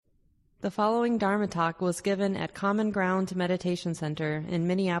The following Dharma talk was given at Common Ground Meditation Center in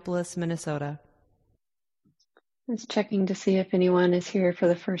Minneapolis, Minnesota. Just checking to see if anyone is here for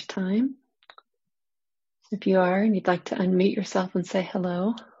the first time. If you are and you'd like to unmute yourself and say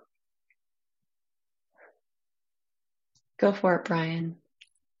hello, go for it, Brian.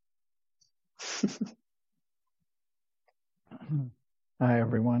 Hi,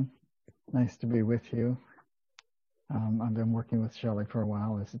 everyone. Nice to be with you. I've been working with Shelly for a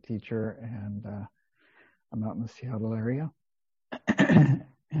while as a teacher, and I'm out in the Seattle area.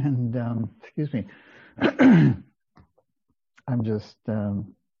 And excuse me. I'm just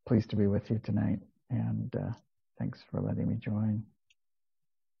pleased to be with you tonight, and thanks for letting me join.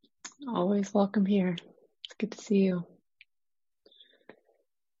 Always welcome here. It's good to see you.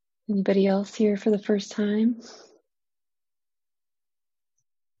 Anybody else here for the first time?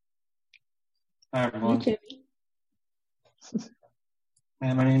 Hi, everyone. Hey, Jimmy.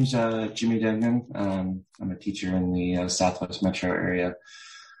 Hi, my name's Jimmy Degnan. I'm a teacher in the Southwest Metro area,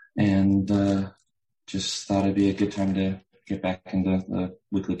 and just thought it'd be a good time to get back into the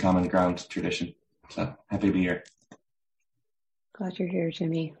weekly Common Ground tradition. So happy to be here. Glad you're here,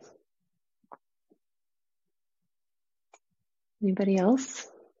 Jimmy. Anybody else?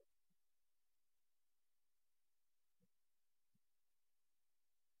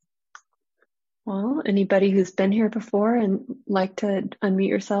 Well, anybody who's been here before and like to unmute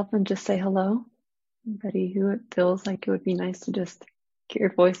yourself and just say hello? Anybody who it feels like it would be nice to just get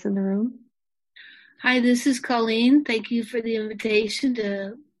your voice in the room? Hi, this is Colleen. Thank you for the invitation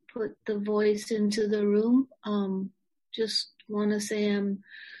to put the voice into the room. Just want to say I'm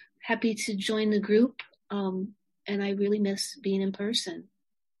happy to join the group, and I really miss being in person.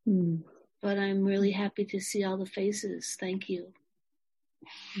 But I'm really happy to see all the faces. Thank you.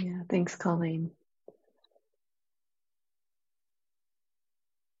 Yeah, thanks, Colleen.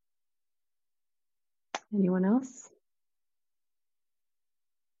 Anyone else?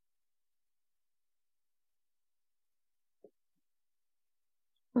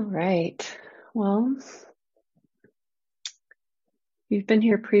 All right. Well, if you've been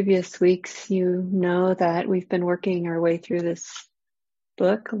here previous weeks, you know that we've been working our way through this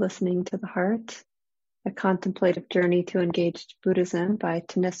book, Listening to the Heart, A Contemplative Journey to Engaged Buddhism by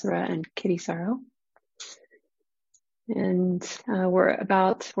Thanissaro and Kittisaro. And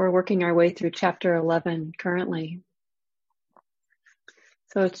we're working our way through chapter 11 currently.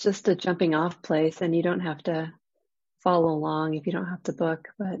 So it's just a jumping off place, and you don't have to follow along if you don't have to book,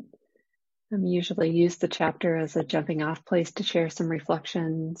 but I usually use the chapter as a jumping off place to share some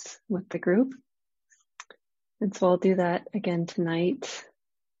reflections with the group. And so I'll do that again tonight,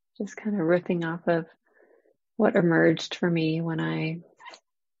 just kind of riffing off of what emerged for me when I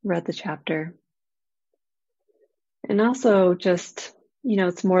read the chapter. And also just,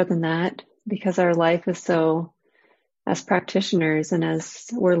 it's more than that, because our life is so, as practitioners and as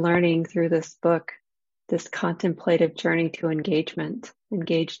we're learning through this book, this contemplative journey to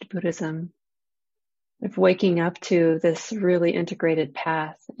engaged Buddhism, of waking up to this really integrated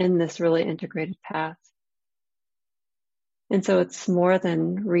path, And so it's more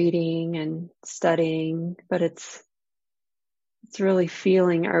than reading and studying, but it's really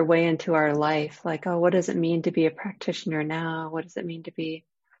feeling our way into our life. Like, oh, what does it mean to be a practitioner now? What does it mean to be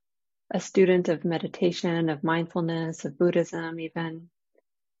a student of meditation, of mindfulness, of Buddhism, even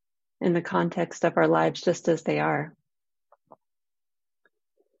in the context of our lives just as they are?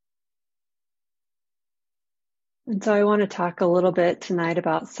 And so I want to talk a little bit tonight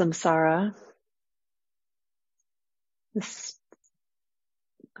about samsara.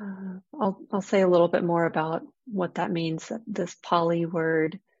 I'll say a little bit more about what that means. This Pali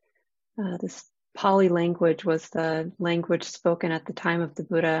word, this Pali language was the language spoken at the time of the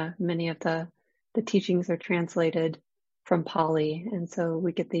Buddha. Many of the teachings are translated from Pali. And so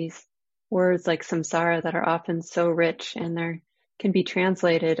we get these words like samsara that are often so rich, and there can be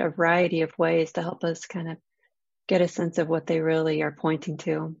translated a variety of ways to help us kind of get a sense of what they really are pointing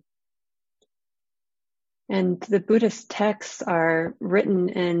to. And the Buddhist texts are written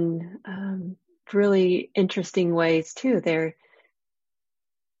in really interesting ways too. The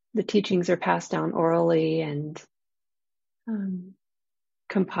teachings are passed down orally and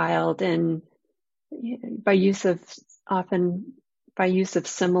compiled by use of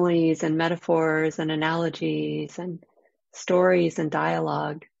similes and metaphors and analogies and stories and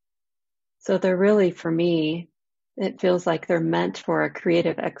dialogue. So they're really, for me, it feels like they're meant for a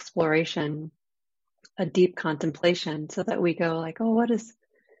creative exploration, a deep contemplation, so that we go like, oh, what is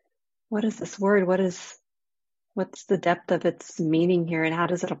this word? What's the depth of its meaning here, and how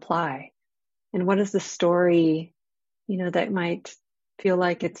does it apply? And what is the story, that might feel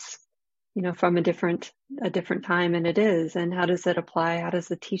like it's from a different time, and it is. And how does it apply? How does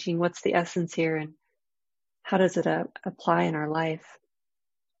the teaching, what's the essence here, and how does it apply in our life?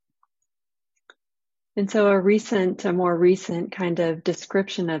 And so a more recent kind of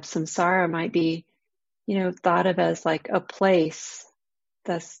description of samsara might be, thought of as like a place.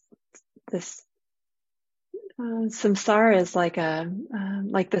 This samsara is like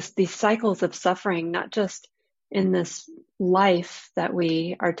these cycles of suffering, not just in this life that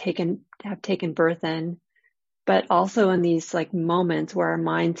we have taken birth in, but also in these like moments where our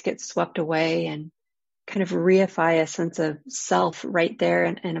minds get swept away and kind of reify a sense of self right there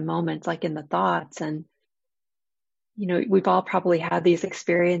in a moment, like in the thoughts. And, we've all probably had these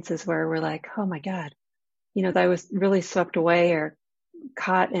experiences where we're like, oh my God, that I was really swept away or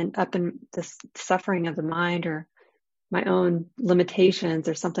caught up in this suffering of the mind or my own limitations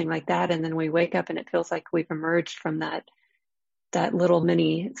or something like that. And then we wake up and it feels like we've emerged from that little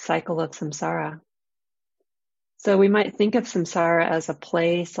mini cycle of samsara. So we might think of samsara as a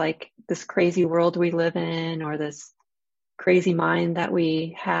place, like this crazy world we live in, or this crazy mind that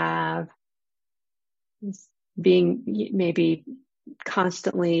we have, being maybe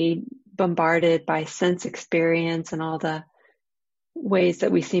constantly bombarded by sense experience and all the ways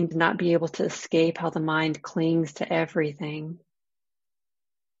that we seem to not be able to escape, how the mind clings to everything,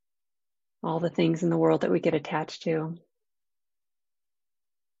 all the things in the world that we get attached to.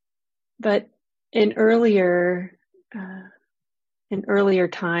 But in earlier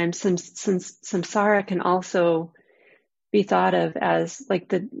times, samsara can also be thought of as like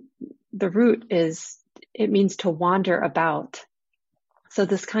the root is, it means to wander about. So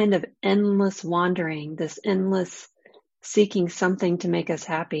this kind of endless wandering, this endless seeking something to make us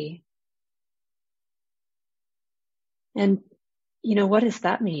happy. And, what does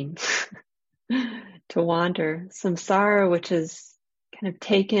that mean? To wander. Samsara, which is kind of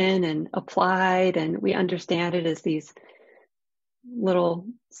taken and applied, and we understand it as these little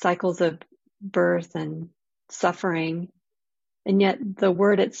cycles of birth and suffering. And yet the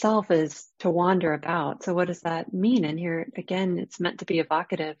word itself is to wander about. So what does that mean? And here again, it's meant to be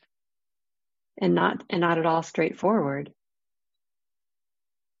evocative and not at all straightforward.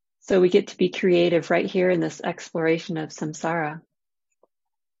 So we get to be creative right here in this exploration of samsara.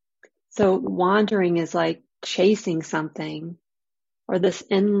 So wandering is like chasing something, or this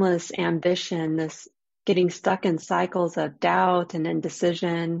endless ambition, this getting stuck in cycles of doubt and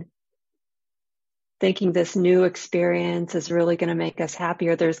indecision, thinking this new experience is really going to make us happy,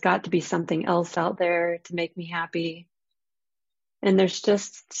 or there's got to be something else out there to make me happy. And there's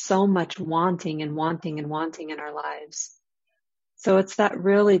just so much wanting and wanting and wanting in our lives. So it's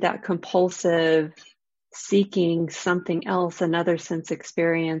that compulsive seeking something else, another sense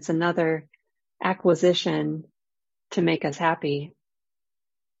experience, another acquisition to make us happy.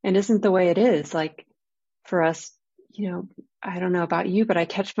 And isn't the way it is, like for us, I don't know about you, but I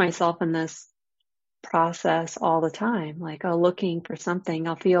catch myself in this process all the time. Like looking for something,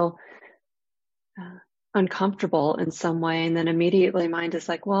 I'll feel uncomfortable in some way, and then immediately mind is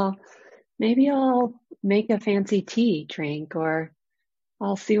like, well, maybe I'll make a fancy tea drink, or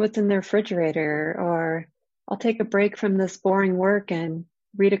I'll see what's in the refrigerator, or I'll take a break from this boring work and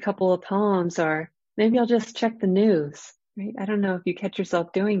read a couple of poems, or maybe I'll just check the news, right? I don't know if you catch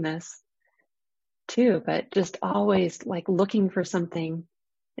yourself doing this too, but just always like looking for something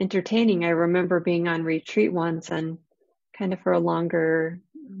entertaining. I remember being on retreat once, and kind of for a longer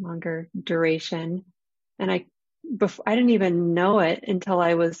duration, and I didn't even know it until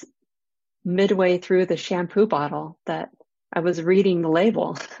I was midway through the shampoo bottle that I was reading the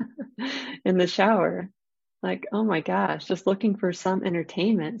label in the shower. Like, oh my gosh, just looking for some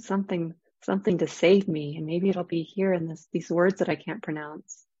entertainment, something to save me, and maybe it'll be here in these words that I can't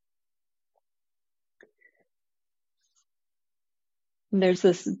pronounce. And there's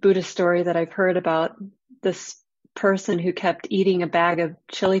this Buddhist story that I've heard about this person who kept eating a bag of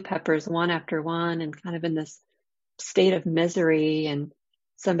chili peppers one after one, and kind of in this state of misery. And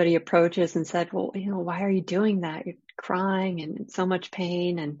somebody approaches and said, well, why are you doing that? You're crying and in so much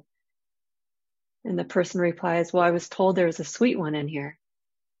pain. And the person replies, well, I was told there was a sweet one in here.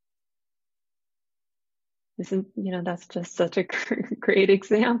 That's just such a great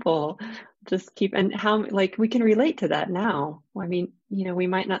example. And how, like, we can relate to that now. I mean, we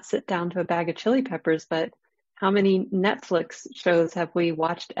might not sit down to a bag of chili peppers, but how many Netflix shows have we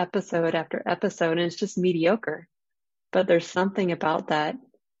watched episode after episode, and it's just mediocre. But there's something about that,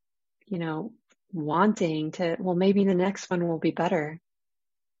 wanting to, well, maybe the next one will be better.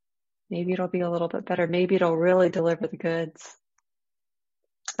 Maybe it'll be a little bit better. Maybe it'll really deliver the goods.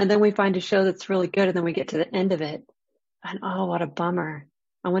 And then we find a show that's really good, and then we get to the end of it, and oh, what a bummer.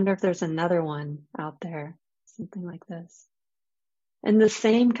 I wonder if there's another one out there, something like this. And the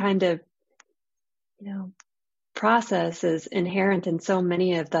same kind of, process is inherent in so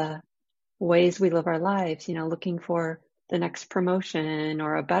many of the ways we live our lives, looking for the next promotion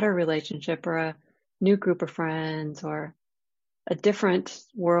or a better relationship or a new group of friends or a different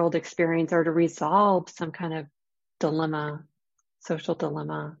world experience, or to resolve some kind of dilemma, social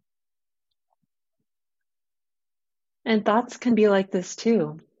dilemma. And thoughts can be like this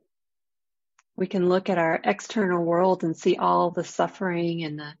too. We can look at our external world and see all the suffering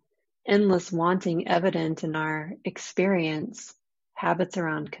and the endless wanting evident in our experience, habits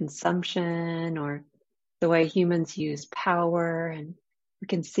around consumption or the way humans use power, and we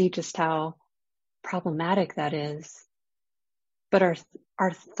can see just how problematic that is. But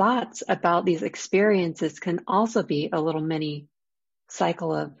our thoughts about these experiences can also be a little mini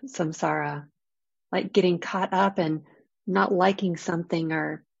cycle of samsara, like getting caught up and not liking something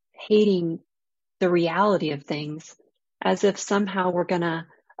or hating the reality of things, as if somehow we're gonna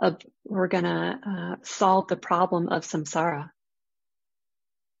solve the problem of samsara.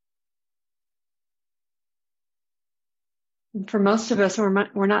 And for most of us,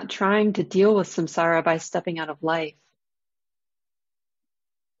 we're not trying to deal with samsara by stepping out of life.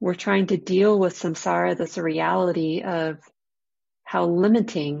 We're trying to deal with samsara, this reality of how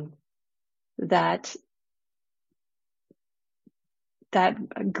limiting that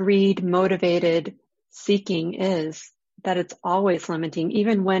greed motivated seeking is, that it's always limiting.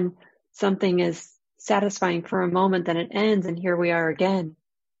 Even when something is satisfying for a moment, then it ends, and here we are again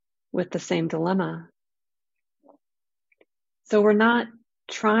with the same dilemma. So we're not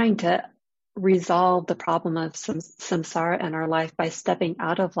trying to resolve the problem of samsara in our life by stepping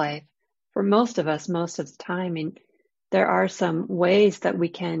out of life. For most of us, most of the time, and there are some ways that we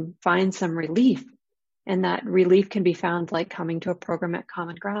can find some relief, and that relief can be found like coming to a program at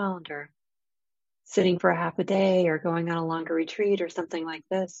Common Ground, or sitting for a half a day, or going on a longer retreat or something like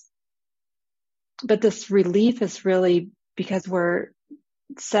this. But this relief is really because we're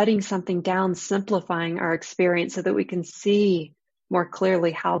setting something down, simplifying our experience so that we can see more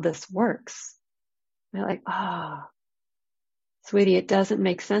clearly how this works. We're like, sweetie, it doesn't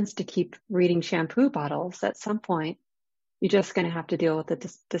make sense to keep reading shampoo bottles. At some point, you're just going to have to deal with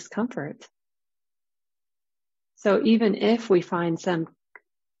the discomfort. So even if we find some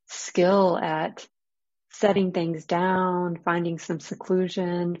skill at setting things down, finding some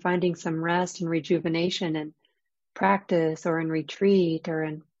seclusion, finding some rest and rejuvenation in practice or in retreat or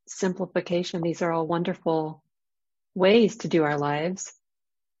in simplification, these are all wonderful ways to do our lives.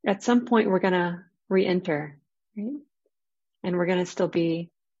 At some point, we're going to re-enter, right? And we're going to still be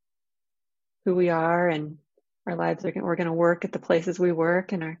who we are, and our lives we're going to work at the places we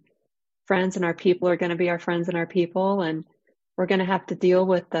work, and our friends and our people are going to be our friends and our people, and we're going to have to deal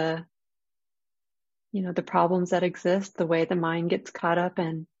with the problems that exist, the way the mind gets caught up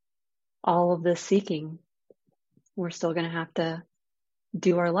in all of this seeking. We're still going to have to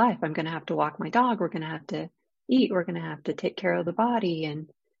do our life. I'm going to have to walk my dog. We're going to have to eat. We're going to have to take care of the body. And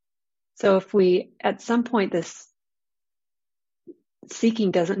so if we, at some point, this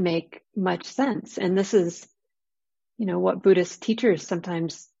seeking doesn't make much sense. And this is, what Buddhist teachers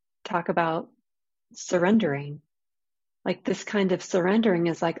sometimes talk about surrendering. Like this kind of surrendering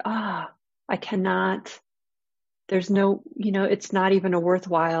is like, I cannot, there's no, it's not even a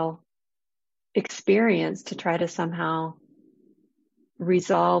worthwhile experience to try to somehow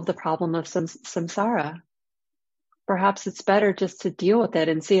resolve the problem of samsara. Perhaps it's better just to deal with it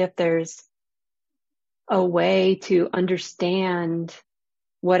and see if there's a way to understand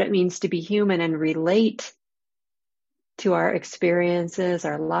what it means to be human and relate to our experiences,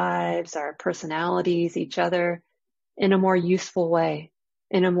 our lives, our personalities, each other in a more useful way,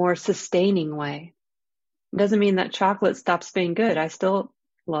 in a more sustaining way. It doesn't mean that chocolate stops being good. I still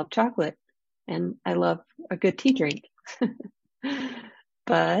love chocolate and I love a good tea drink.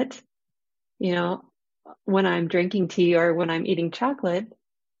 But, when I'm drinking tea or when I'm eating chocolate,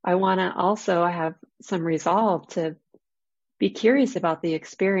 I have some resolve to be curious about the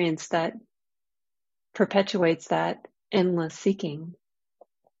experience that perpetuates that endless seeking.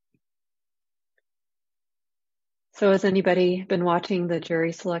 So has anybody been watching the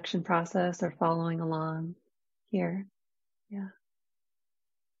jury selection process or following along here? Yeah.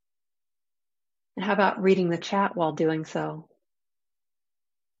 And how about reading the chat while doing so?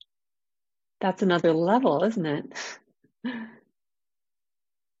 That's another level, isn't it?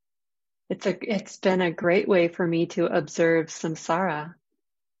 It's been a great way for me to observe samsara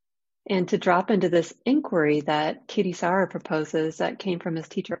and to drop into this inquiry that Kittisaro proposes that came from his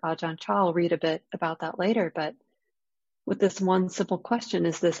teacher Ajahn Chah. I'll read a bit about that later, but with this one simple question: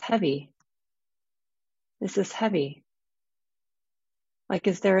 is this heavy? Is this heavy? Like,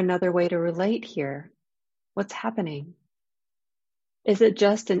 is there another way to relate here? What's happening? Is it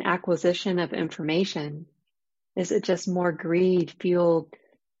just an acquisition of information? Is it just more greed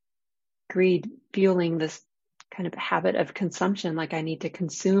fueling this kind of habit of consumption? Like, I need to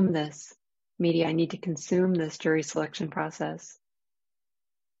consume this media. I need to consume this jury selection process.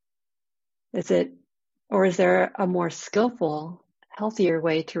 Or is there a more skillful, healthier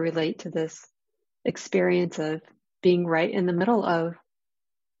way to relate to this experience of being right in the middle of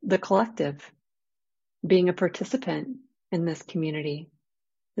the collective, being a participant in this community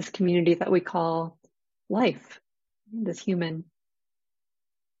that we call life, this human?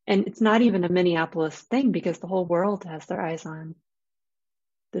 And it's not even a Minneapolis thing, because the whole world has their eyes on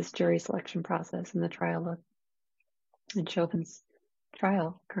this jury selection process and the trial of Chauvin's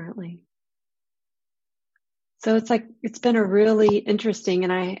trial currently. So it's been a really interesting,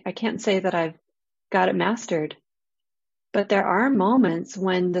 and I can't say that I've got it mastered, but there are moments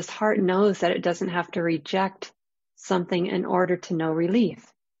when this heart knows that it doesn't have to reject something in order to know relief.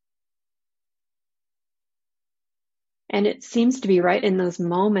 And it seems to be right in those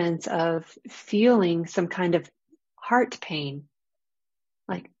moments of feeling some kind of heart pain,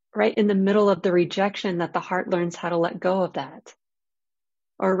 like right in the middle of the rejection, that the heart learns how to let go of that.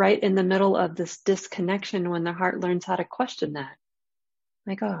 Or right in the middle of this disconnection, when the heart learns how to question that.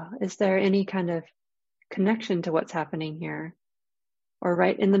 Like, oh, is there any kind of connection to what's happening here? Or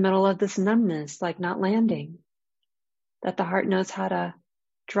right in the middle of this numbness, like not landing, that the heart knows how to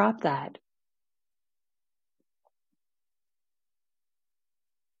drop that.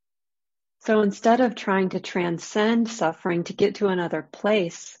 So instead of trying to transcend suffering, to get to another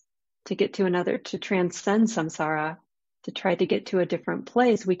place, to transcend samsara, to try to get to a different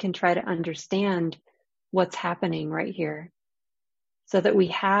place, we can try to understand what's happening right here, so that we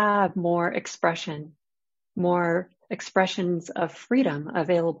have more expressions of freedom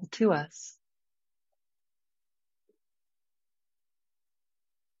available to us.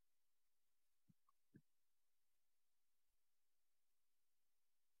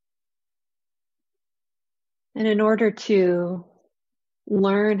 And in order to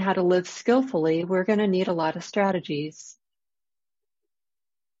learn how to live skillfully, we're going to need a lot of strategies.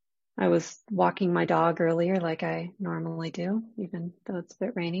 I was walking my dog earlier, like I normally do, even though it's a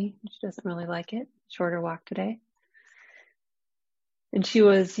bit rainy. She doesn't really like it. Shorter walk today. And she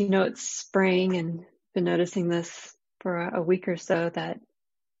was, it's spring, and been noticing this for a week or so, that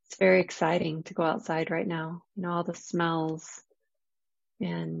it's very exciting to go outside right now. All the smells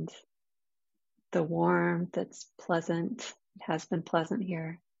and the warmth that's pleasant. It has been pleasant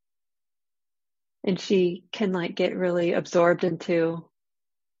here. And she can get really absorbed into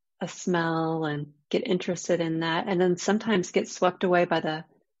a smell and get interested in that. And then sometimes get swept away by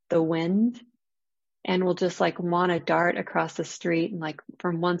the wind, and will just want to dart across the street and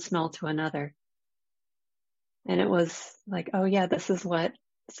from one smell to another. And it was oh yeah, this is what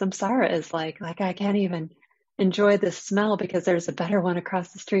samsara is like. I can't even enjoy this smell because there's a better one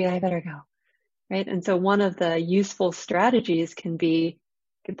across the street. I better go. Right. And so one of the useful strategies can be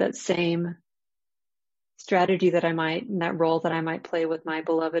that same strategy that role that I might play with my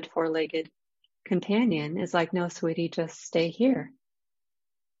beloved four-legged companion is no, sweetie, just stay here.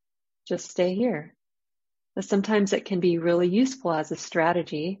 Just stay here. But sometimes it can be really useful as a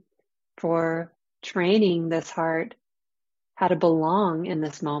strategy for training this heart how to belong in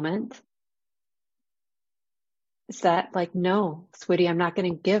this moment. It's that no, sweetie, I'm not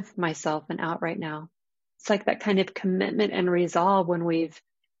going to give myself an out right now. It's that kind of commitment and resolve when we've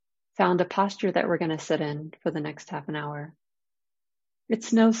found a posture that we're going to sit in for the next half an hour.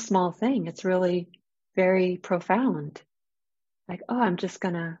 It's no small thing. It's really very profound. Oh, I'm just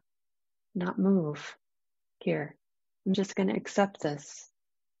going to not move here. I'm just going to accept this.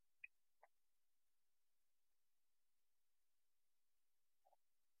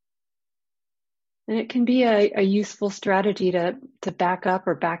 And it can be a useful strategy to back up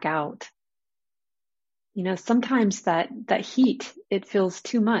or back out. Sometimes that heat, it feels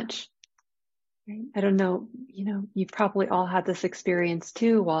too much. Right? I don't know, you've probably all had this experience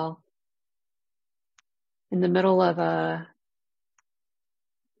too, while in the middle of a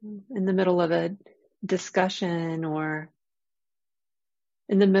discussion, or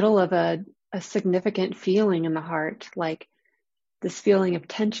in the middle of a significant feeling in the heart, like this feeling of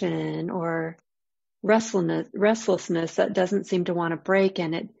tension or restlessness that doesn't seem to want to break,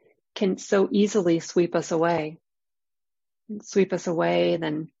 and it can so easily sweep us away.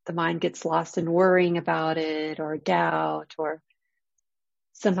 Then the mind gets lost in worrying about it, or doubt, or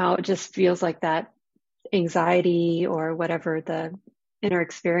somehow it just feels like that anxiety or whatever the inner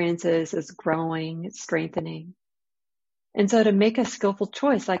experience is growing, it's strengthening. And so to make a skillful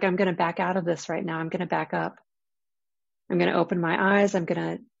choice, like I'm going to back out of this right now, I'm going to back up. I'm going to open my eyes. I'm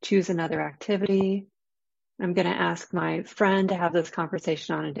going to choose another activity. I'm going to ask my friend to have this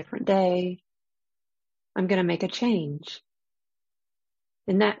conversation on a different day. I'm going to make a change.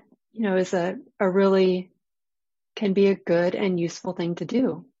 And that, is a really can be a good and useful thing to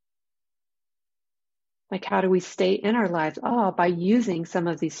do. Like, how do we stay in our lives? By using some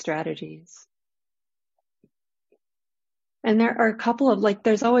of these strategies. And there are a couple of,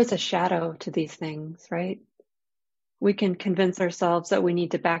 there's always a shadow to these things, right? We can convince ourselves that we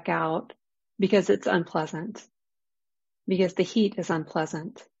need to back out because it's unpleasant, because the heat is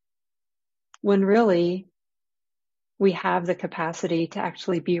unpleasant, when really we have the capacity to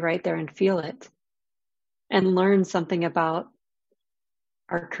actually be right there and feel it and learn something about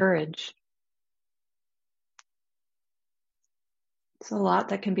our courage. It's a lot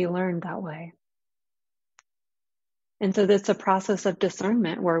that can be learned that way. And so it's a process of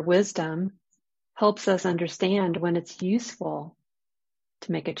discernment where wisdom helps us understand when it's useful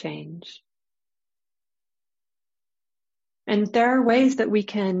to make a change. And there are ways that we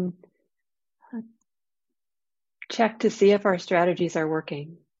can check to see if our strategies are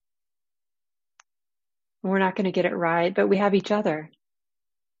working. We're not going to get it right, but we have each other.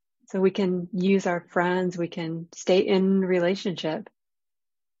 So we can use our friends, we can stay in relationship,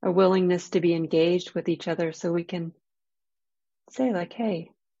 a willingness to be engaged with each other so we can say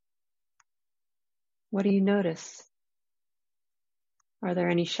hey, what do you notice? Are there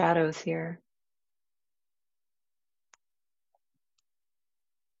any shadows here?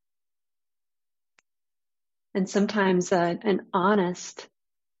 And sometimes an honest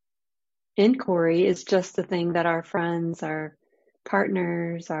inquiry is just the thing that our friends, our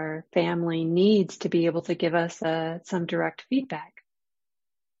partners, our family needs to be able to give us some direct feedback.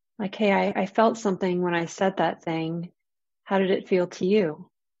 Hey, I felt something when I said that thing. How did it feel to you?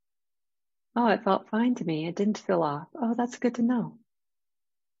 Oh, it felt fine to me. It didn't feel off. Oh, that's good to know.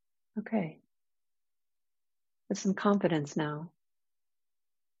 Okay. There's some confidence now.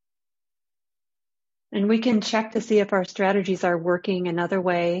 And we can check to see if our strategies are working. Another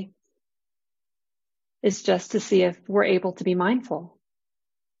way is just to see if we're able to be mindful.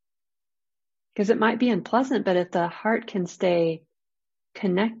 Because it might be unpleasant, but if the heart can stay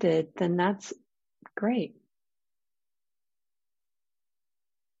connected, then that's great.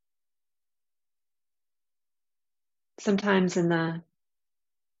 Sometimes in the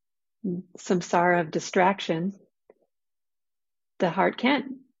samsara of distraction, the heart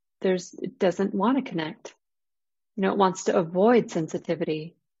it doesn't want to connect. It wants to avoid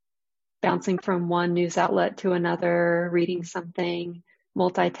sensitivity, bouncing from one news outlet to another, reading something,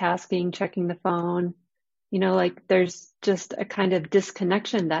 multitasking, checking the phone. There's just a kind of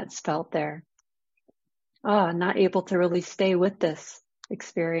disconnection that's felt there. Not able to really stay with this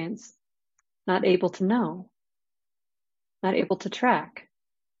experience, not able to know, not able to track.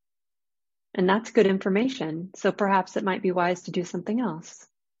 And that's good information. So perhaps it might be wise to do something else.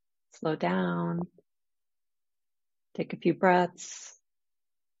 Slow down, take a few breaths,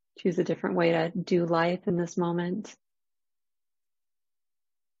 choose a different way to do life in this moment.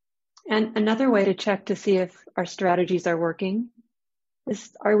 And another way to check to see if our strategies are working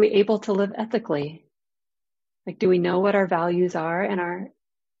is, are we able to live ethically? Do we know what our values are, and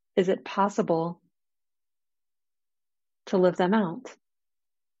is it possible to live them out?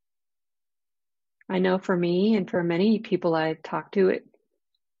 I know for me and for many people I've talked to,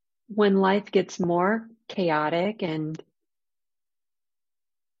 when life gets more chaotic and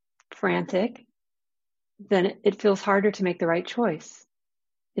frantic, then it feels harder to make the right choice.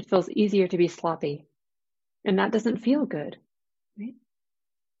 It feels easier to be sloppy. And that doesn't feel good, right?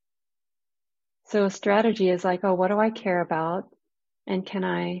 So a strategy is what do I care about? And can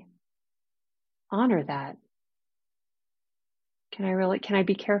I honor that? Can I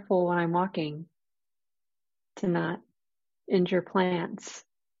be careful when I'm walking to not injure plants?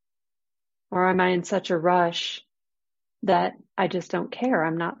 Or am I in such a rush that I just don't care?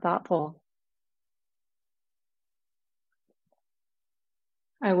 I'm not thoughtful.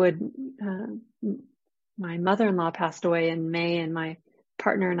 My mother-in-law passed away in May, and my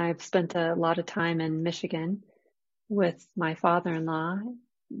partner and I have spent a lot of time in Michigan with my father-in-law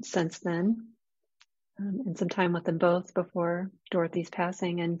since then, and some time with them both before Dorothy's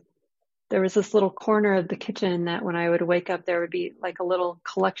passing. And there was this little corner of the kitchen that when I would wake up, there would be a little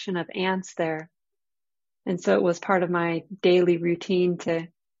collection of ants there. And so it was part of my daily routine to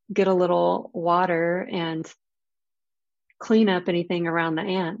get a little water and clean up anything around the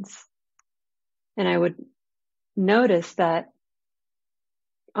ants. And I would notice that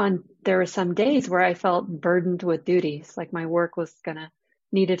there were some days where I felt burdened with duties, like my work was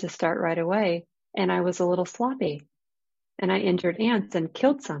needed to start right away. And I was a little sloppy and I injured ants and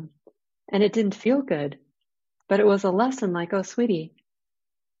killed some. And it didn't feel good, but it was a lesson like, oh, sweetie,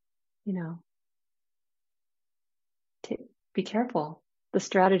 be careful. The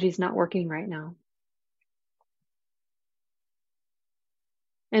strategy's not working right now.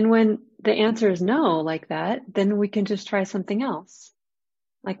 And when the answer is no, like that, then we can just try something else,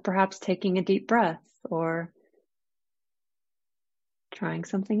 like perhaps taking a deep breath or trying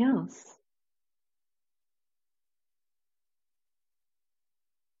something else.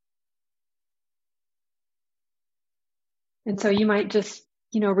 And so you might just,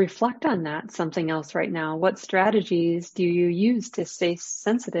 reflect on that, something else right now. What strategies do you use to stay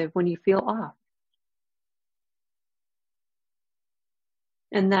sensitive when you feel off?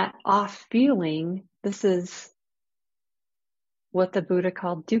 And that off feeling, this is what the Buddha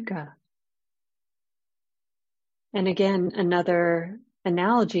called dukkha. And again, another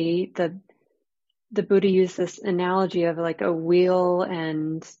analogy, the Buddha used this analogy of like a wheel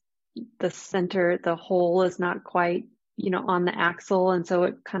and the center, the hole is not quite, on the axle. And so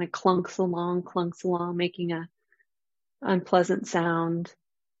it kind of clunks along, making a unpleasant sound.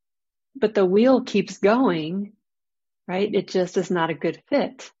 But the wheel keeps going, right? It just is not a good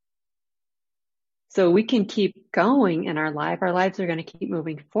fit. So we can keep going in our life. Our lives are going to keep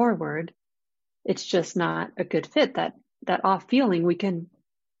moving forward. It's just not a good fit. That off feeling, we can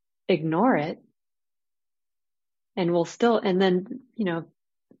ignore it and then,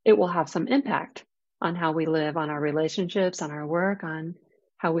 it will have some impact on how we live, on our relationships, on our work, on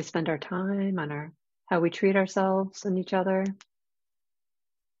how we spend our time, on how we treat ourselves and each other.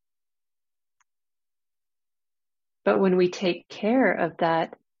 But when we take care of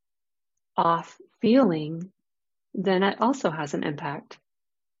that off feeling, then it also has an impact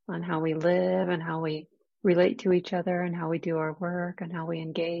on how we live and how we relate to each other and how we do our work and how we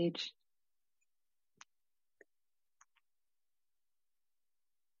engage.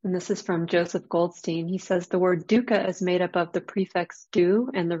 And this is from Joseph Goldstein. He says the word dukkha is made up of the prefix du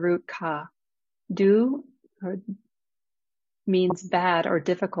and the root ka. Du means bad or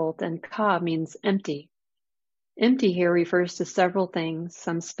difficult, and ka means empty. Empty here refers to several things,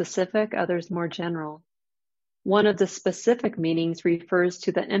 some specific, others more general. One of the specific meanings refers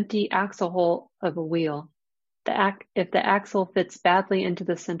to the empty axle hole of a wheel. If the axle fits badly into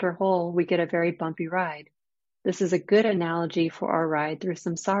the center hole, we get a very bumpy ride. This is a good analogy for our ride through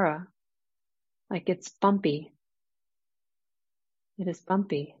samsara. Like it's bumpy. It is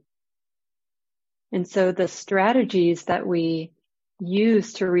bumpy. And so the strategies that we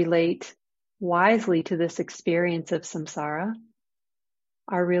use to relate wisely to this experience of samsara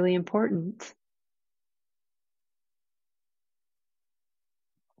are really important.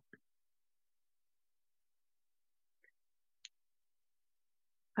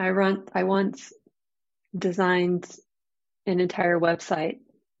 I once designed an entire website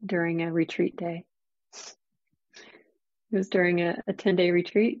during a retreat day. It was during a 10-day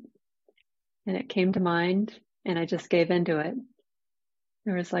retreat, and it came to mind, and I just gave into it.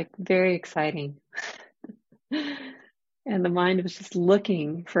 It was like very exciting. And the mind was just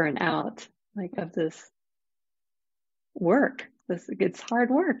looking for an out, like of this work. It's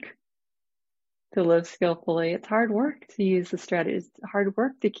hard work to live skillfully. It's hard work to use the strategies. It's hard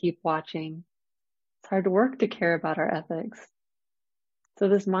work to keep watching. It's hard work to care about our ethics. So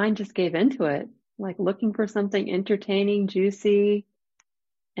this mind just gave into it, like looking for something entertaining, juicy,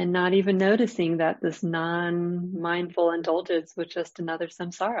 and not even noticing that this non-mindful indulgence was just another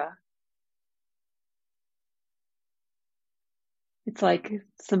samsara. It's like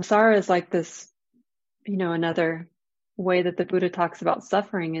samsara is like this, another way that the Buddha talks about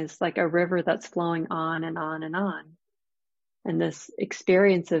suffering is like a river that's flowing on and on and on. And this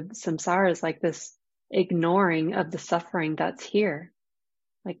experience of samsara is like this ignoring of the suffering that's here.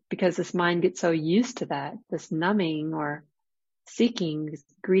 Like, because this mind gets so used to that, this numbing or seeking, these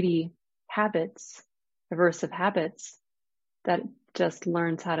greedy habits, aversive habits, that it just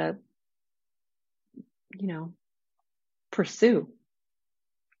learns how to, pursue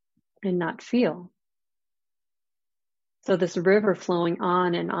and not feel. So this river flowing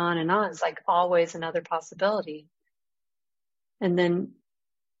on and on and on is like always another possibility. And then,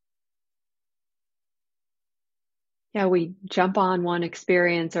 we jump on one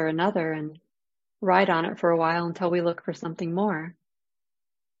experience or another and ride on it for a while until we look for something more.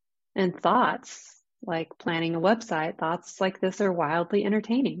 And thoughts, like planning a website, thoughts like this are wildly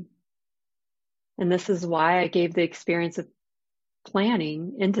entertaining. And this is why I gave the experience of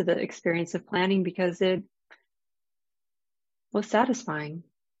planning, into the experience of planning, because it was satisfying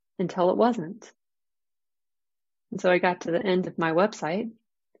until it wasn't. And so I got to the end of my website,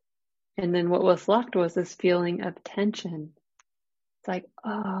 and then what was left was this feeling of tension. It's like,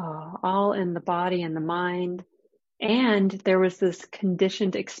 oh, all in the body and the mind. And there was this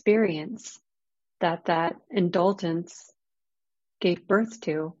conditioned experience that indulgence gave birth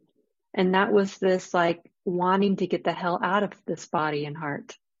to. And that was this like wanting to get the hell out of this body and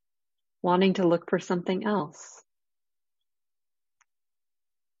heart, wanting to look for something else.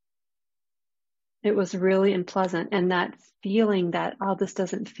 It was really unpleasant. And that feeling that, oh, this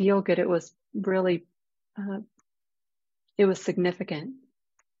doesn't feel good, it was really, it was significant.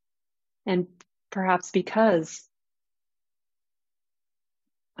 And perhaps because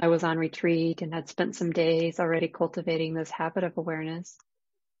I was on retreat and had spent some days already cultivating this habit of awareness,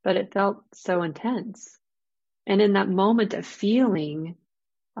 but it felt so intense. And in that moment of feeling,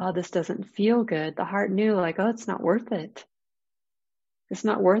 oh, this doesn't feel good, the heart knew like, oh, it's not worth it. It's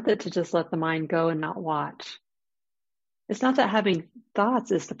not worth it to just let the mind go and not watch. It's not that having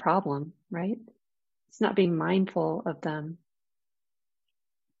thoughts is the problem, right? It's not being mindful of them.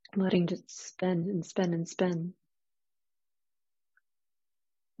 Letting it spin and spin and spin.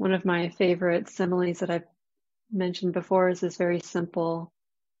 One of my favorite similes that I've mentioned before is this very simple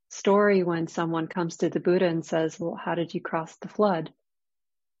story when someone comes to the Buddha and says, well, how did you cross the flood?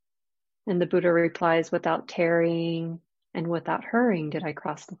 And the Buddha replies, without tarrying and without hurrying did I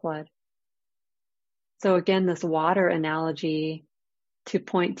cross the flood. So again, this water analogy to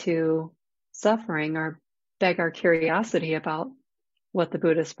point to suffering or beg our curiosity about what the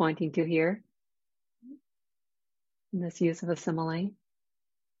Buddha is pointing to here in this use of a simile.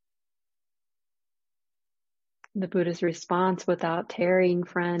 The Buddha's response, without tarrying,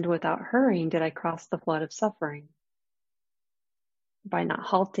 friend, without hurrying, did I cross the flood of suffering. By not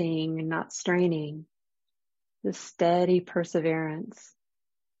halting and not straining, this steady perseverance,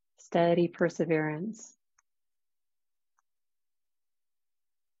 steady perseverance.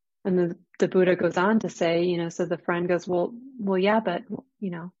 And the Buddha goes on to say, so the friend goes, well, yeah, but,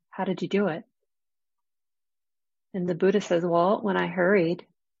 how did you do it? And the Buddha says, well, when I tarried,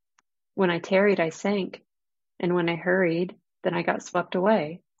 I sank. And when I hurried, then I got swept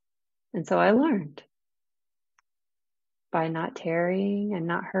away. And so I learned. By not tarrying and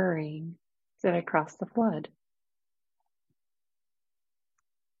not hurrying, did I cross the flood.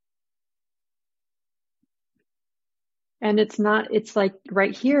 And it's like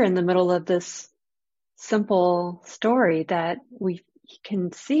right here in the middle of this simple story that we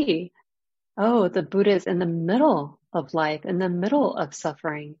can see, oh, the Buddha is in the middle of life, in the middle of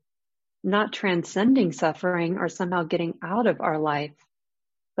suffering, not transcending suffering or somehow getting out of our life,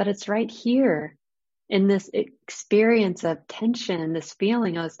 but it's right here in this experience of tension, this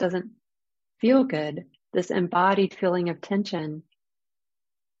feeling, oh, this doesn't feel good, this embodied feeling of tension.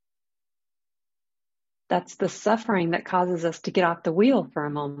 That's the suffering that causes us to get off the wheel for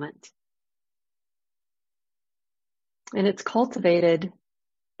a moment. And it's cultivated,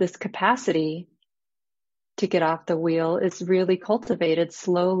 this capacity to get off the wheel is really cultivated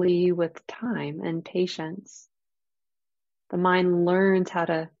slowly with time and patience. The mind learns how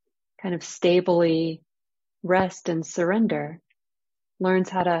to kind of stably rest and surrender, learns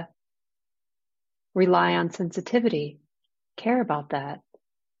how to rely on sensitivity, care about that.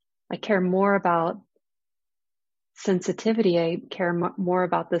 I care more about sensitivity. I care more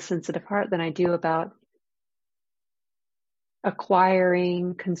about the sensitive heart than I do about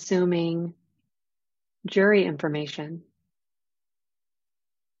acquiring, consuming jury information.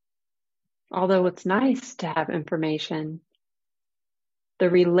 Although it's nice to have information, the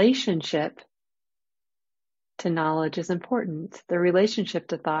relationship to knowledge is important. The relationship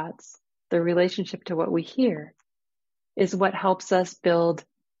to thoughts, the relationship to what we hear is what helps us build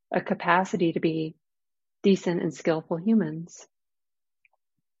a capacity to be decent and skillful humans.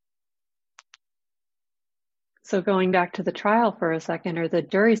 So going back to the trial for a second, or the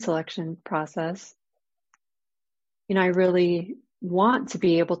jury selection process, I really want to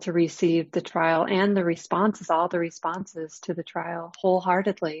be able to receive the trial and the responses, all the responses to the trial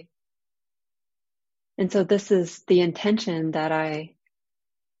wholeheartedly. And so this is the intention that I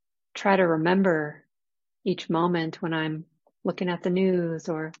try to remember each moment when I'm looking at the news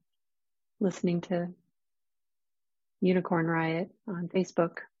or listening to Unicorn Riot on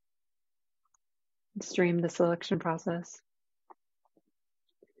Facebook, stream the selection process.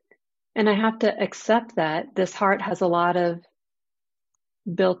 And I have to accept that this heart has a lot of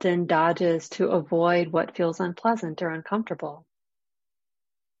built-in dodges to avoid what feels unpleasant or uncomfortable.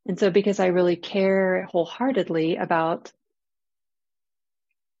 And so because I really care wholeheartedly about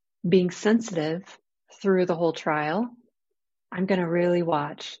being sensitive through the whole trial. I'm going to really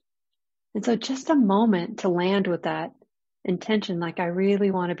watch. And so just a moment to land with that intention, like I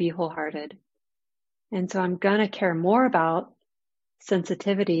really want to be wholehearted. And so I'm going to care more about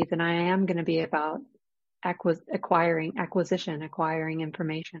sensitivity than I am going to be about acquiring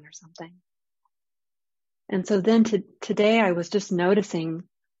information or something. And so then today I was just noticing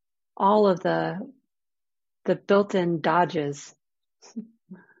all of the built-in dodges.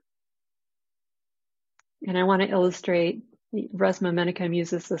 And I want to illustrate, Resma Menakem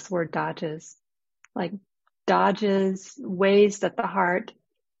uses this word dodges, like dodges, ways that the heart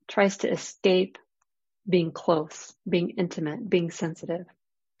tries to escape being close, being intimate, being sensitive.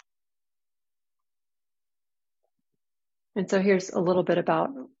 And so here's a little bit of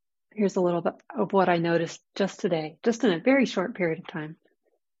what I noticed just today, just in a very short period of time.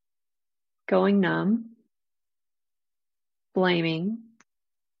 Going numb, blaming,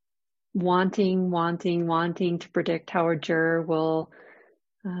 wanting to predict how a juror will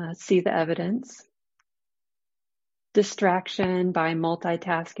see the evidence, distraction by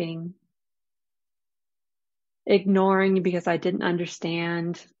multitasking, ignoring because I didn't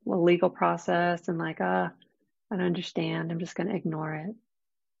understand the legal process and I don't understand, I'm just going to ignore it.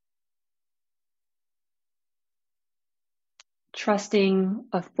 Trusting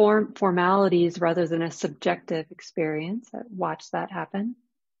a formalities rather than a subjective experience. I watched that happen.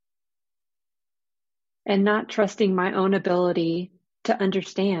 And not trusting my own ability to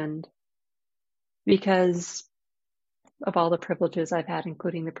understand because of all the privileges I've had,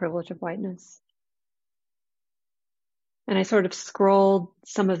 including the privilege of whiteness. And I sort of scrolled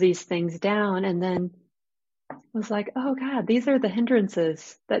some of these things down and then was like, oh God, these are the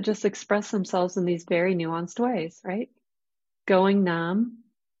hindrances that just express themselves in these very nuanced ways, right? Going numb,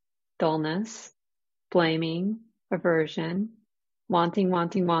 dullness, blaming, aversion,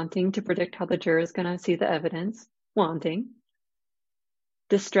 wanting to predict how the juror is going to see the evidence, wanting,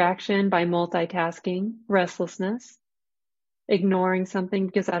 distraction by multitasking, restlessness, ignoring something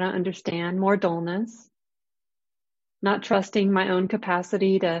because I don't understand, more dullness, not trusting my own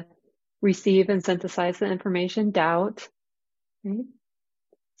capacity to receive and synthesize the information, doubt, right?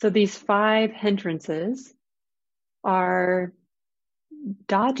 So these 5 hindrances are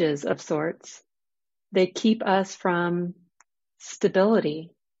dodges of sorts. They keep us from stability.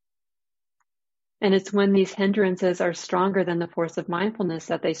 And it's when these hindrances are stronger than the force of mindfulness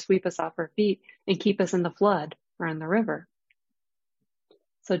that they sweep us off our feet and keep us in the flood or in the river.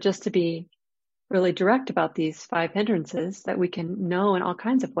 So just to be really direct about these 5 hindrances that we can know in all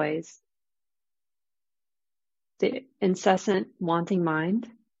kinds of ways. The incessant wanting mind,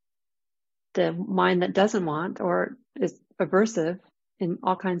 the mind that doesn't want or is aversive in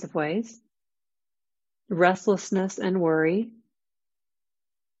all kinds of ways, restlessness and worry,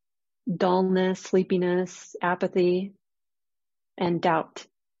 dullness, sleepiness, apathy, and doubt.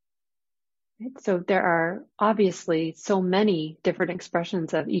 Right? So there are obviously so many different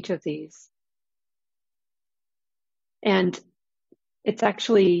expressions of each of these. And it's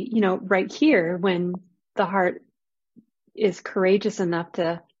actually, right here when the heart is courageous enough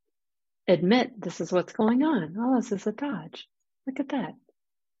to admit this is what's going on. Oh, this is a dodge. Look at that.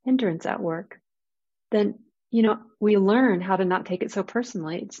 Hindrance at work. Then, we learn how to not take it so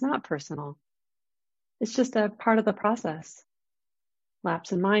personally. It's not personal. It's just a part of the process.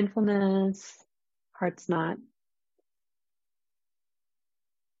 Lapse in mindfulness, heart's not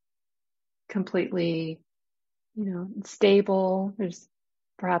completely, stable. There's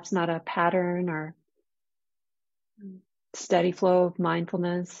perhaps not a pattern or steady flow of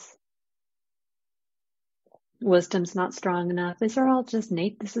mindfulness. Wisdom's not strong enough. These are all just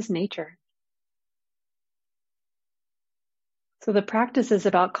this is nature. So the practice is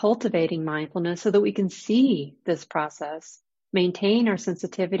about cultivating mindfulness so that we can see this process, maintain our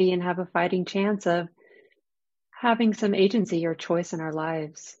sensitivity, and have a fighting chance of having some agency or choice in our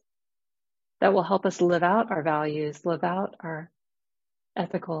lives that will help us live out our values, live out our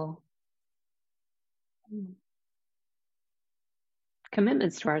ethical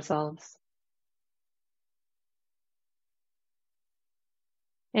commitments to ourselves.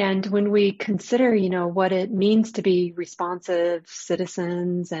 And when we consider, what it means to be responsive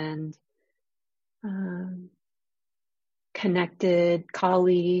citizens and connected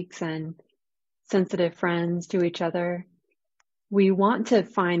colleagues and sensitive friends to each other, we want to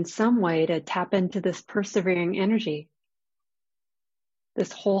find some way to tap into this persevering energy,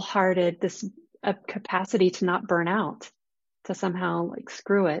 this wholehearted, this capacity to not burn out, to somehow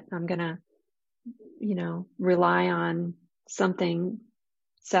screw it. I'm going to, rely on something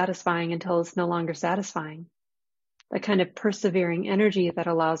satisfying until it's no longer satisfying. the kind of persevering energy that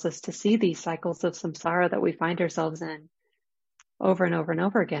allows us to see these cycles of samsara that we find ourselves in over and over and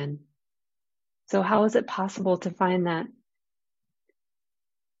over again. So how is it possible to find that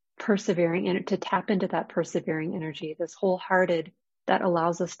persevering and to tap into that persevering energy, this wholehearted that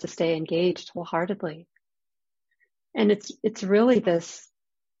allows us to stay engaged wholeheartedly? And it's really this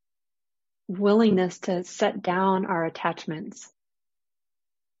willingness to set down our attachments.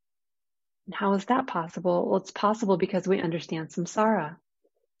 And how is that possible? Well, it's possible because we understand samsara.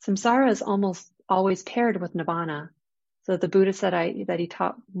 Samsara is almost always paired with nibbana. So the Buddha said that he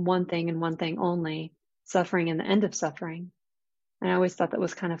taught one thing and one thing only, suffering and the end of suffering. And I always thought that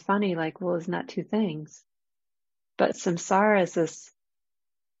was kind of funny, like, well, isn't that two things? But samsara is this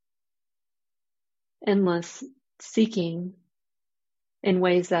endless seeking in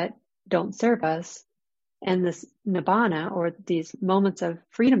ways that don't serve us. And this nibbana, or these moments of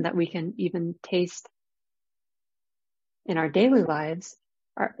freedom that we can even taste in our daily lives,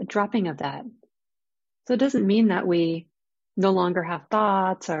 are a dropping of that. So it doesn't mean that we no longer have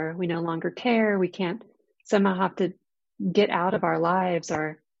thoughts or we no longer care. We can't somehow have to get out of our lives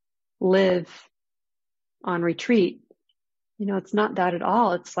or live on retreat. It's not that at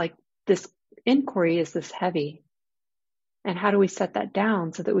all. It's like this inquiry is this heavy. And how do we set that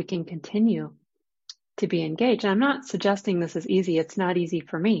down so that we can continue to be engaged? And I'm not suggesting this is easy. It's not easy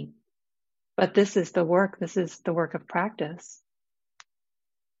for me. But this is the work. This is the work of practice.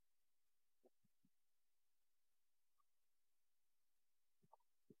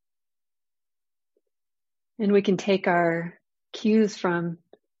 And we can take our cues from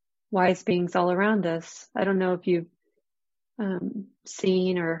wise beings all around us. I don't know if you've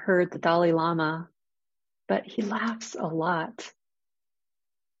seen or heard the Dalai Lama, but he laughs a lot.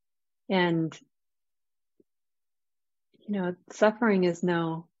 And, suffering is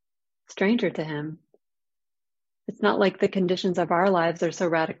no stranger to him. It's not like the conditions of our lives are so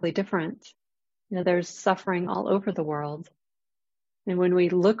radically different. There's suffering all over the world. And when we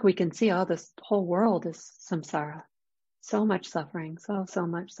look, we can see, this whole world is samsara. So much suffering, so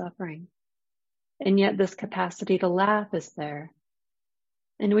much suffering. And yet this capacity to laugh is there.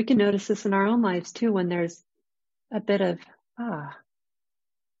 And we can notice this in our own lives too, when there's a bit of,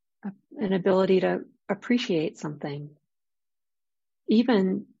 an ability to appreciate something.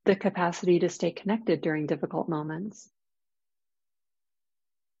 Even the capacity to stay connected during difficult moments.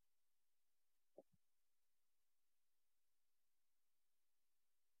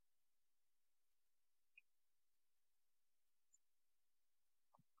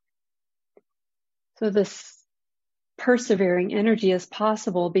 So this persevering energy is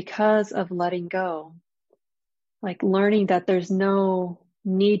possible because of letting go. Like learning that there's no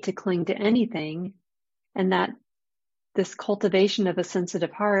need to cling to anything, and that this cultivation of a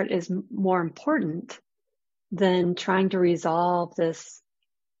sensitive heart is more important than trying to resolve this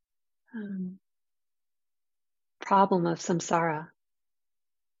problem of samsara.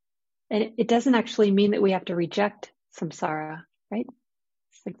 And it doesn't actually mean that we have to reject samsara, right?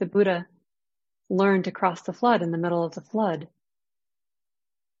 It's like the Buddha learned to cross the flood in the middle of the flood.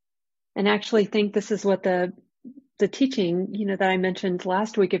 And actually think this is what the teaching, that I mentioned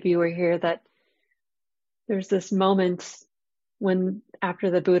last week, if you were here, that there's this moment when after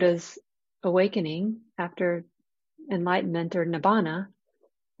the Buddha's awakening, after enlightenment or nibbana,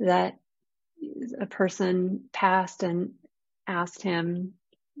 that a person passed and asked him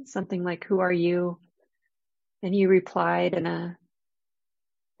something like, "Who are you?" And he replied in a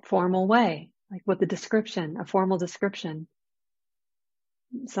formal way, like with a formal description.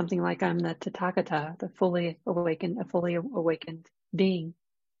 Something like, "I'm the Tathagata, a fully awakened being."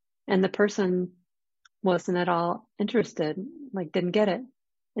 And the person wasn't at all interested, like didn't get it,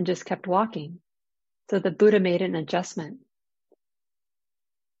 and just kept walking. So the Buddha made an adjustment.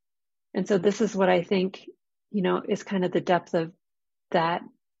 And so this is what I think, is kind of the depth of that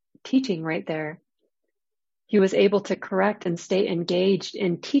teaching right there. He was able to correct and stay engaged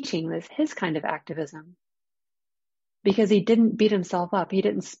in teaching his kind of activism. Because he didn't beat himself up. He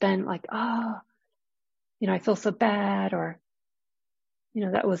didn't spend like, I feel so bad, or,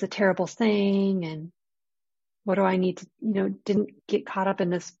 that was a terrible thing. And what do I need to, didn't get caught up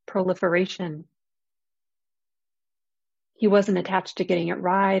in this proliferation. He wasn't attached to getting it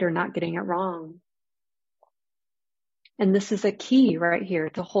right or not getting it wrong. And this is a key right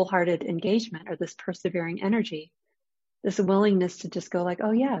here to wholehearted engagement, or this persevering energy, this willingness to just go like,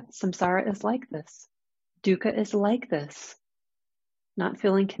 oh yeah, samsara is like this. Dukkha is like this. Not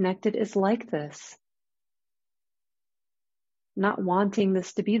feeling connected is like this. Not wanting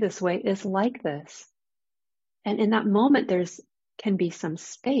this to be this way is like this. And in that moment, can be some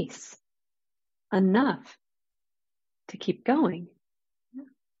space, enough to keep going.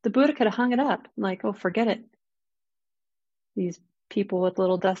 The Buddha could have hung it up, like, oh, forget it. These people with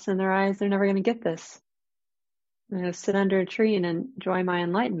little dust in their eyes, they're never going to get this. I'm going to sit under a tree and enjoy my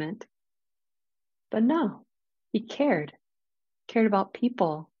enlightenment. But no, he cared about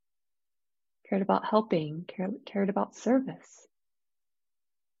people, cared about helping, cared about service.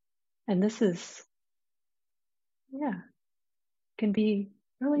 And this is, can be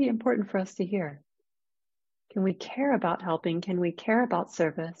really important for us to hear. Can we care about helping? Can we care about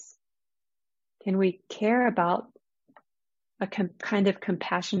service? Can we care about a kind of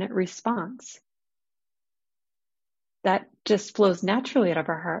compassionate response that just flows naturally out of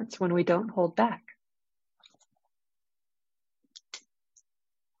our hearts when we don't hold back?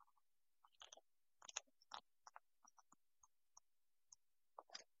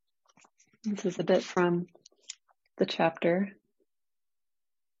 This is a bit from the chapter.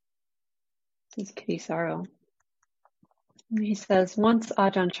 This is Kitty Sorrow. He says, once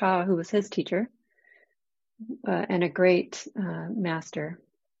Ajahn Chah, who was his teacher and a great master,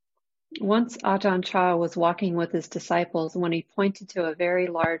 once Ajahn Chah was walking with his disciples when he pointed to a very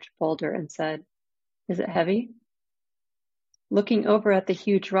large boulder and said, "Is it heavy?" Looking over at the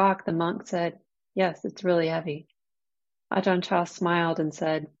huge rock, the monk said, "Yes, it's really heavy." Ajahn Chah smiled and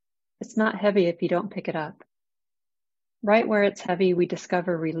said, "It's not heavy if you don't pick it up." Right where it's heavy, we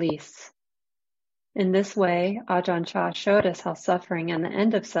discover release. In this way, Ajahn Chah showed us how suffering and the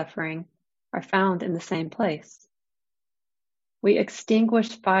end of suffering are found in the same place. We extinguish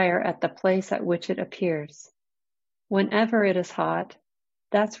fire at the place at which it appears. Whenever it is hot,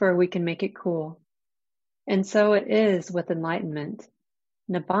 that's where we can make it cool. And so it is with enlightenment.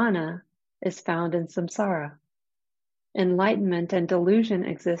 Nibbana is found in samsara. Enlightenment and delusion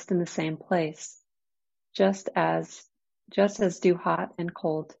exist in the same place, just as do hot and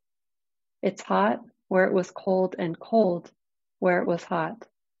cold. It's hot where it was cold and cold where it was hot.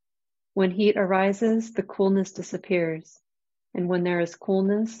 When heat arises, the coolness disappears. And when there is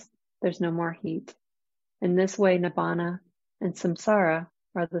coolness, there's no more heat. In this way, Nibbana and samsara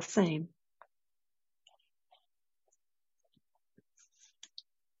are the same.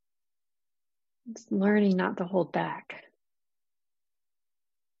 It's learning not to hold back.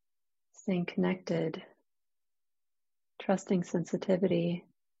 Staying connected. Trusting sensitivity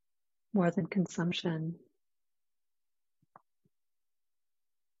more than consumption.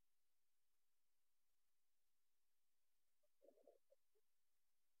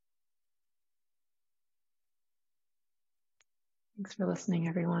 Thanks for listening,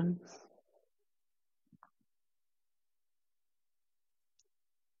 everyone.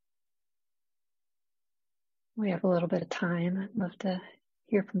 We have a little bit of time. I'd love to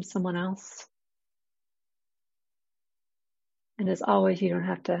hear from someone else. And as always, you don't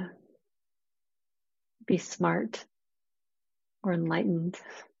have to be smart or enlightened.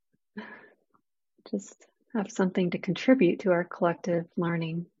 Just have something to contribute to our collective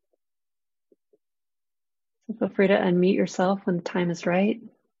learning. So feel free to unmute yourself when the time is right. If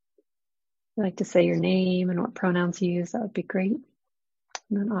you'd like to say your name and what pronouns you use, that would be great.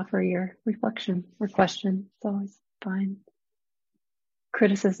 And then offer your reflection or question. It's always fine.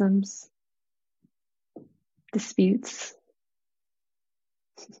 Criticisms, disputes,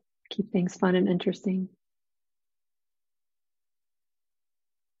 keep things fun and interesting.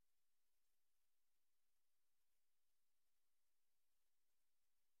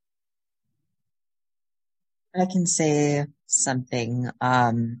 I can say something.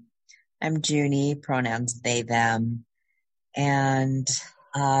 I'm Junie, pronouns they, them. And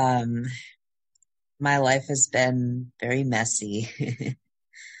my life has been very messy.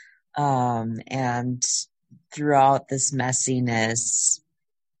 And throughout this messiness,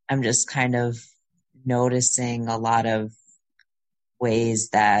 I'm just kind of noticing a lot of ways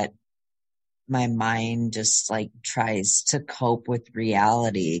that my mind just like tries to cope with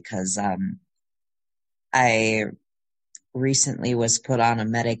reality, because I recently was put on a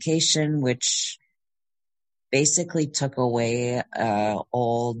medication which basically took away an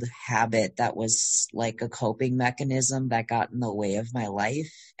old habit that was like a coping mechanism that got in the way of my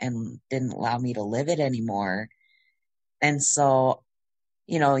life and didn't allow me to live it anymore. And so,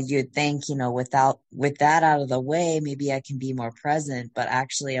 you'd think, with that out of the way, maybe I can be more present, but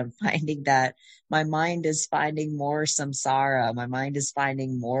actually I'm finding that my mind is finding more samsara. My mind is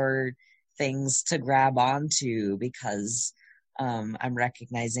finding more things to grab onto because I'm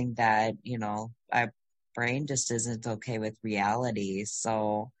recognizing that, my brain just isn't okay with reality.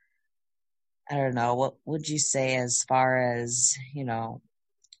 So I don't know, what would you say as far as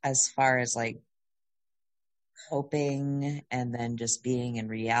like coping and then just being in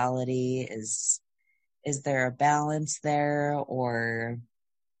reality? Is is there a balance there, or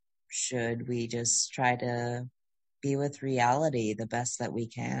should we just try to be with reality the best that we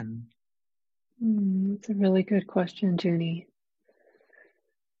can? That's a really good question, Junie.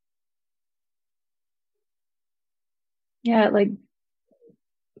 Yeah, like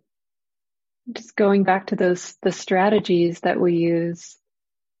just going back to the strategies that we use,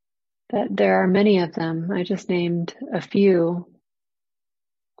 that there are many of them. I just named a few,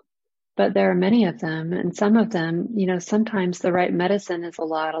 but there are many of them, and some of them, sometimes the right medicine is a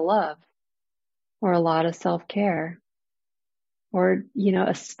lot of love or a lot of self-care or,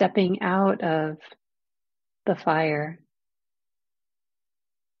 a stepping out of the fire.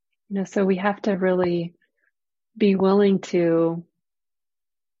 So we have to really be willing to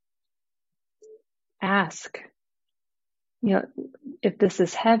ask, if this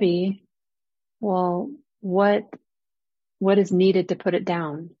is heavy, well, what is needed to put it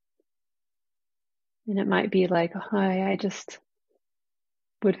down? And it might be like, hi, I just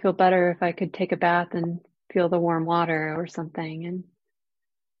would feel better if I could take a bath and feel the warm water or something. And,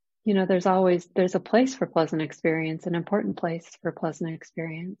 there's a place for pleasant experience, an important place for pleasant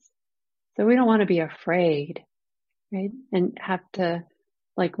experience. So we don't want to be afraid, right? And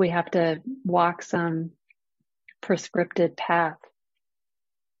we have to walk some prescripted path.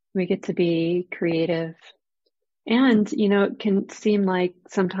 We get to be creative. And, it can seem like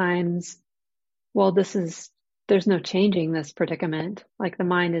sometimes, well, there's no changing this predicament. Like the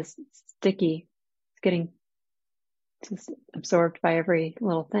mind is sticky. It's getting just absorbed by every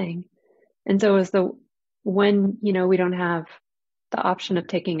little thing. And so when, we don't have the option of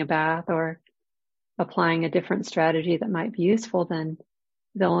taking a bath or applying a different strategy that might be useful, then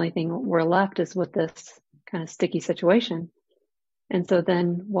the only thing we're left is with this kind of sticky situation. And so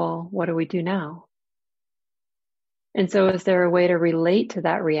then, well, what do we do now? And so is there a way to relate to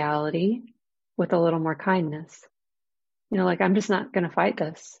that reality with a little more kindness? I'm just not going to fight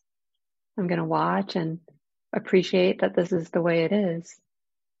this. I'm going to watch and appreciate that this is the way it is.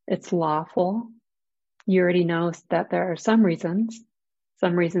 It's lawful. You already know that there are some reasons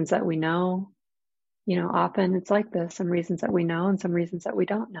that we know. Often it's like this, some reasons that we know and some reasons that we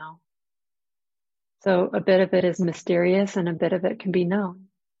don't know. So a bit of it is mysterious and a bit of it can be known.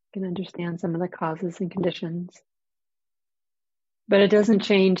 You can understand some of the causes and conditions. But it doesn't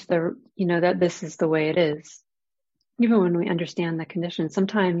change that this is the way it is. Even when we understand the conditions,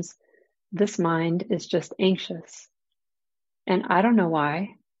 sometimes this mind is just anxious. And I don't know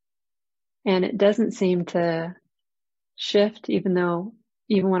why. And it doesn't seem to shift, even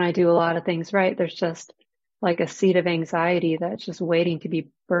when I do a lot of things right, there's just like a seed of anxiety that's just waiting to be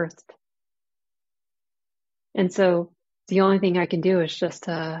birthed. And so the only thing I can do is just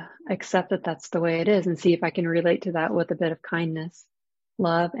accept that that's the way it is and see if I can relate to that with a bit of kindness,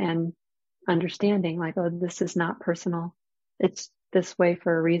 love, and understanding. Like, oh, this is not personal. It's this way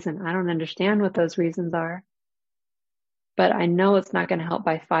for a reason. I don't understand what those reasons are, but I know it's not going to help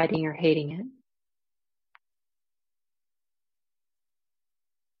by fighting or hating it.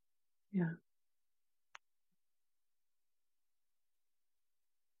 Yeah.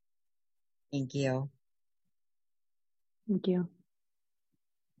 Thank you. Thank you.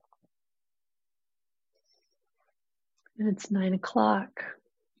 And it's 9:00.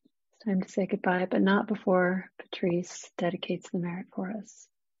 It's time to say goodbye, but not before Patrice dedicates the merit for us.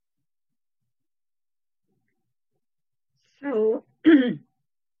 So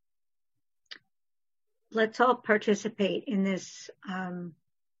let's all participate in this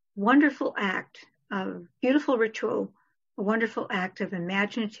wonderful act of beautiful ritual, a wonderful act of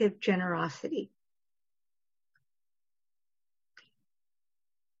imaginative generosity.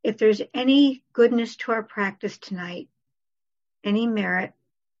 If there's any goodness to our practice tonight, any merit,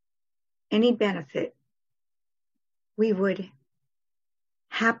 any benefit, we would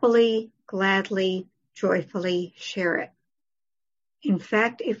happily, gladly, joyfully share it. In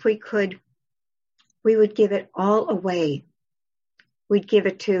fact, if we could, we would give it all away. We'd give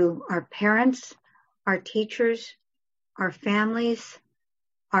it to our parents, our teachers, our families,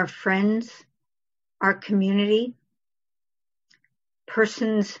 our friends, our community,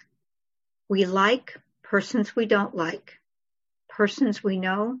 persons we like, persons we don't like, persons we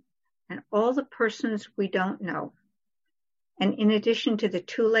know, and all the persons we don't know. And in addition to the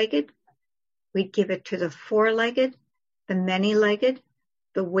two-legged, we'd give it to the four-legged, the many-legged,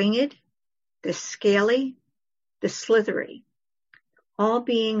 the winged, the scaly, the slithery, all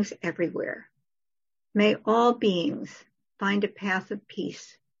beings everywhere. May all beings find a path of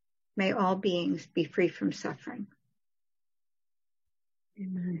peace. May all beings be free from suffering.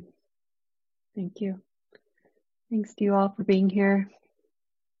 Amen. Thank you. Thanks to you all for being here.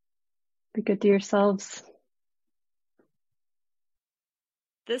 Be good to yourselves.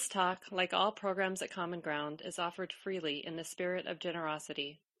 This talk, like all programs at Common Ground, is offered freely in the spirit of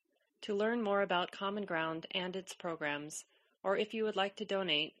generosity. To learn more about Common Ground and its programs, or if you would like to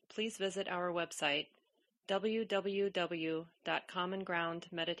donate, please visit our website,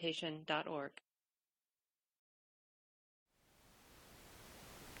 www.commongroundmeditation.org.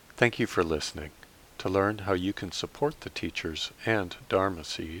 Thank you for listening. To learn how you can support the teachers and Dharma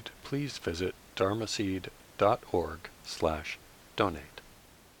Seed, please visit dharmaseed.org/donate.